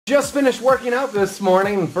Just finished working out this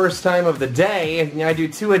morning, first time of the day. I do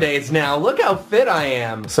 2-a-days now. Look how fit I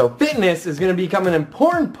am. So fitness is going to become an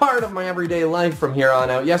important part of my everyday life from here on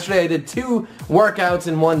out. Yesterday I did 2 workouts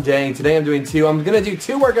in one day. Today I'm doing 2. I'm going to do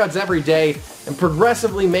 2 workouts every day and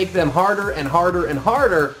progressively make them harder and harder and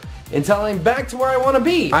harder until I'm back to where I want to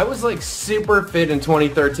be. I was like super fit in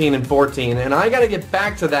 2013 and 14 and I got to get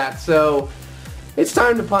back to that, so it's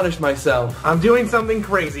time to punish myself. I'm doing something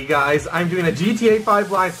crazy, guys. I'm doing a GTA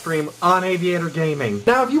 5 live stream on Aviator Gaming.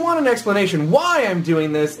 Now, if you want an explanation why I'm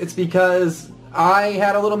doing this, it's because I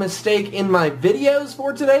had a little mistake in my videos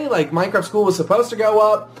for today. Like, Minecraft School was supposed to go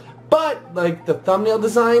up, but, like, the thumbnail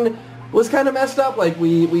design was kind of messed up. Like,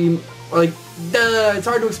 it's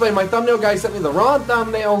hard to explain. My thumbnail guy sent me the wrong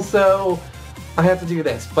thumbnail, so I have to do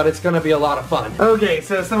this, but it's gonna be a lot of fun. Okay,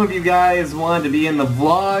 so some of you guys wanted to be in the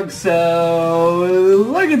vlog, so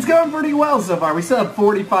look, it's going pretty well so far. We still have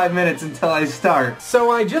 45 minutes until I start. So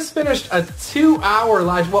I just finished a 2-hour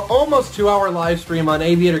almost 2-hour live stream on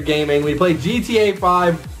Aviator Gaming. We played GTA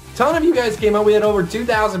 5. A ton of you guys came out. We had over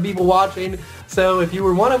 2,000 people watching. So if you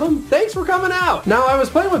were one of them, thanks for coming out. Now, I was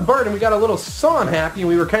playing with Bert and we got a little song happy.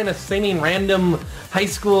 We were kind of singing random high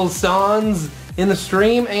school songs in the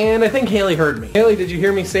stream, and I think Haley heard me. Haley, did you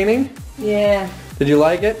hear me singing? Yeah. Did you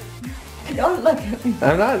like it? Don't look at me.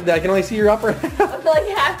 I'm not. I can only see your upper half. I'm like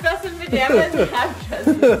half dressed in pajamas and half dressed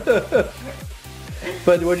in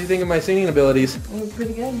But what do you think of my singing abilities? It was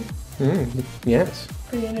pretty good. Yes.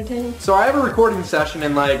 Pretty entertaining. So I have a recording session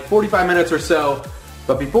in like 45 minutes or so,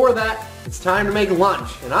 but before that, it's time to make lunch.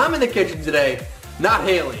 And I'm in the kitchen today, not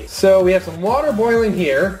Haley. So we have some water boiling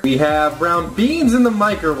here. We have brown beans in the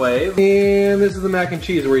microwave. And this is the mac and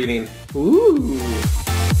cheese we're eating. Ooh.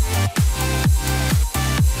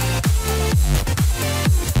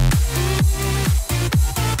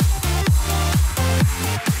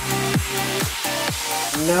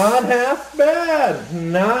 Not half bad.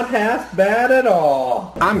 Not half bad at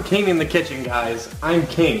all. I'm king in the kitchen, guys. I'm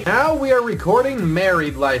king. Now we are recording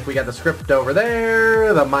Married Life. We got the script over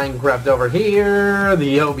there, the Minecraft over here,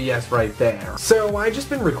 the OBS right there. So I just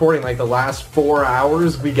been recording like the last 4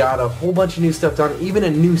 hours. We got a whole bunch of new stuff done, even a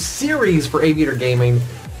new series for Aviator Gaming.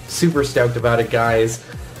 Super stoked about it, guys.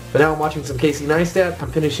 But now I'm watching some Casey Neistat,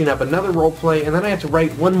 I'm finishing up another roleplay, and then I have to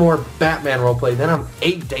write one more Batman roleplay, then I'm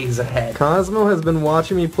 8 days ahead. Cosmo has been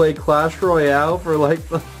watching me play Clash Royale for like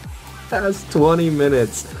the past 20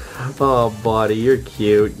 minutes. Oh, buddy, you're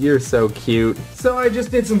cute. You're so cute. So I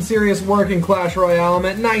just did some serious work in Clash Royale. I'm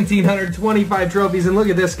at 1,925 trophies, and look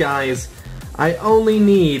at this, guys. I only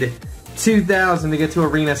need 2,000 to get to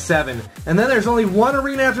Arena 7. And then there's only one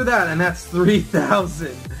arena after that, and that's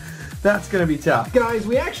 3,000. That's gonna be tough. Guys,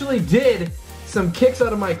 we actually did some kicks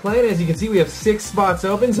out of my clan. As you can see, we have 6 spots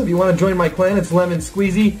open, so if you want to join my clan, it's Lemon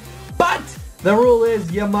Squeezy. But the rule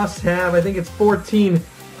is you must have, I think it's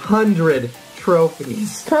 1,400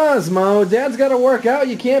 trophies. Cosmo, Dad's gotta work out.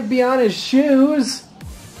 You can't be on his shoes.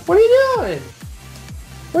 What are you doing?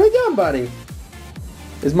 What are you doing, buddy?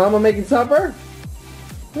 Is Mama making supper?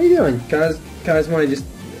 What are you doing? Cosmo, I just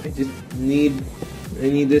need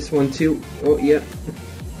this one too. Oh, yep.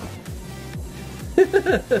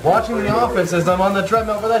 Watching The Office as I'm on the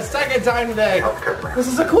treadmill for the 2nd time today. This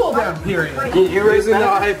is a cool down period. You're using the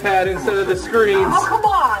iPad instead of the screens. Oh, come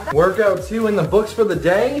on! Workout 2 in the books for the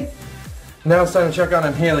day. Now it's time to check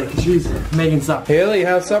on Haley because she's making supper. Haley,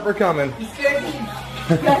 how's supper coming? You scared me.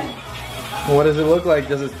 What does it look like?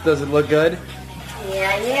 Does it look good?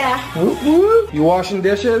 Yeah. Whoop, whoop. You washing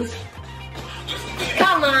dishes?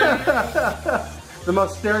 Come on! The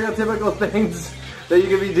most stereotypical things that you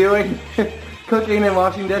could be doing. Cooking and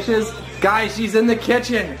washing dishes. Guys, she's in the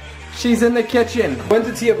kitchen. She's in the kitchen. Went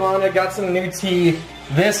to Tiavana, got some new tea.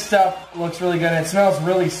 This stuff looks really good and it smells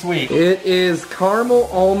really sweet. It is caramel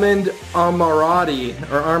almond amarati,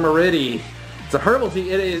 or amariti. It's a herbal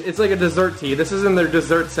tea. It's like a dessert tea. This is in their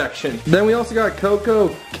dessert section. Then we also got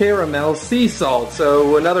cocoa caramel sea salt,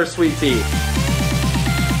 so another sweet tea.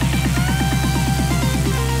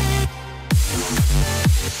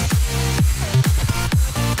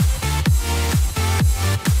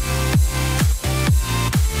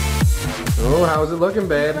 Oh, how's it looking,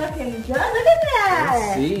 babe? Looking good. Look at that.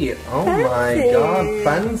 Let's see. Oh Fancy. my God,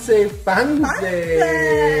 fancy, fancy.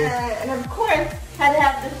 And of course, had to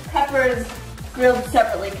have the peppers grilled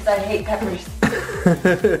separately because I hate peppers.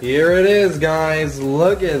 Here it is, guys.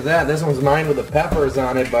 Look at that. This one's mine with the peppers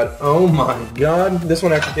on it, but oh my God, this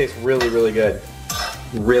one actually tastes really, really good.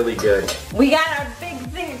 Really good. We got our big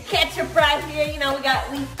thing of ketchup right here. You know,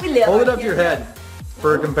 we live. Hold it up to your head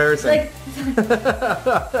for a comparison. Like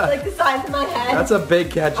the size of my head. That's a big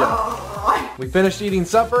ketchup. Oh. We finished eating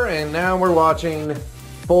supper and now we're watching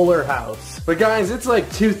Fuller House. But guys, it's like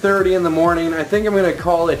 2:30 in the morning. I think I'm going to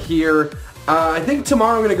call it here. I think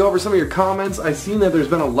tomorrow I'm going to go over some of your comments. I've seen that there's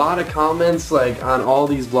been a lot of comments like on all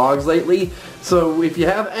these vlogs lately. So if you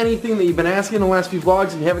have anything that you've been asking in the last few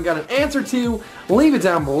vlogs and you haven't got an answer to, leave it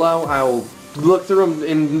down below. I will look through them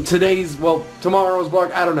in today's, well, tomorrow's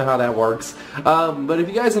vlog. I don't know how that works. But if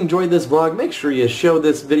you guys enjoyed this vlog, make sure you show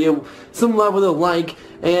this video some love with a like.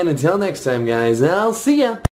 And until next time, guys, I'll see ya.